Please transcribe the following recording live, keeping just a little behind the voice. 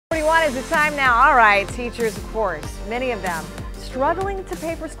on, is it time now? All right, teachers, of course, many of them struggling to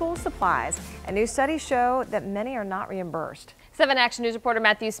pay for school supplies. And new studies show that many are not reimbursed. 7 Action News reporter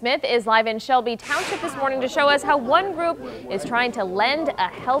Matthew Smith is live in Shelby Township this morning to show us how one group is trying to lend a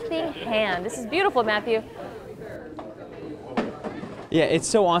helping hand. This is beautiful, Matthew. Yeah, it's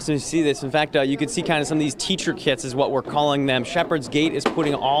so awesome to see this. In fact, you can see kind of some of these teacher kits is what we're calling them. Shepherd's Gate is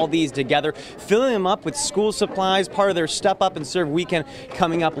putting all these together, filling them up with school supplies, part of their Step Up and Serve weekend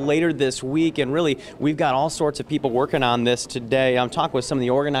coming up later this week. And really, we've got all sorts of people working on this today. I'm talking with some of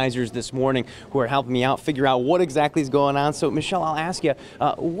the organizers this morning who are helping me out figure out what exactly is going on. So, Michelle, I'll ask you,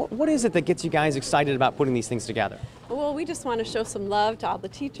 what is it that gets you guys excited about putting these things together? Well, we just want to show some love to all the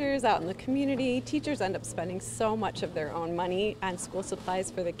teachers out in the community. Teachers end up spending so much of their own money on school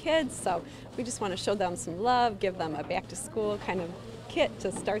supplies for the kids, so we just want to show them some love, give them a back to school kind of kit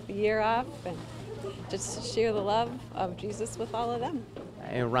to start the year off, and just share the love of Jesus with all of them.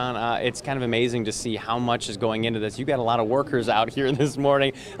 And Ron, it's kind of amazing to see how much is going into this. You've got a lot of workers out here this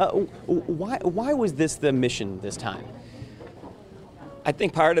morning. Why was this the mission this time? I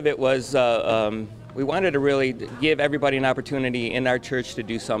think part of it was we wanted to really give everybody an opportunity in our church to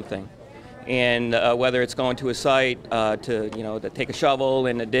do something. And whether it's going to a site to take a shovel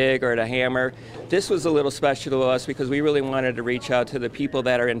and a dig or to hammer, this was a little special to us because we really wanted to reach out to the people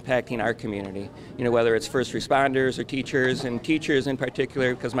that are impacting our community. You know, whether it's first responders or teachers, and teachers in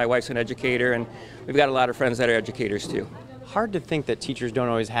particular, because my wife's an educator and we've got a lot of friends that are educators too. Hard to think that teachers don't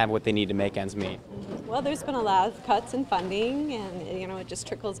always have what they need to make ends meet. Well, there's been a lot of cuts in funding, and it just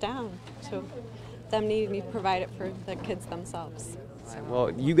trickles down to them needing to provide it for the kids themselves.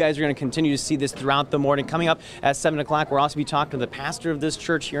 Well, you guys are going to continue to see this throughout the morning. Coming up at 7 o'clock, we'll also be talking to the pastor of this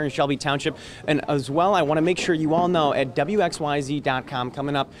church here in Shelby Township. And as well, I want to make sure you all know at WXYZ.com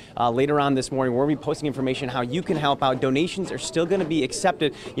coming up later on this morning, we're going to be posting information how you can help out. Donations are still going to be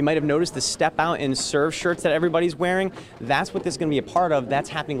accepted. You might have noticed the Step Out and Serve shirts that everybody's wearing. That's what this is going to be a part of. That's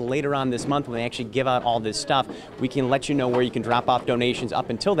happening later on this month when they actually give out all this stuff. We can let you know where you can drop off donations up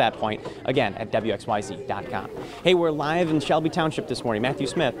until that point, again, at WXYZ.com. Hey, we're live in Shelby Township this morning. Matthew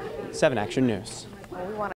Smith, 7 Action News.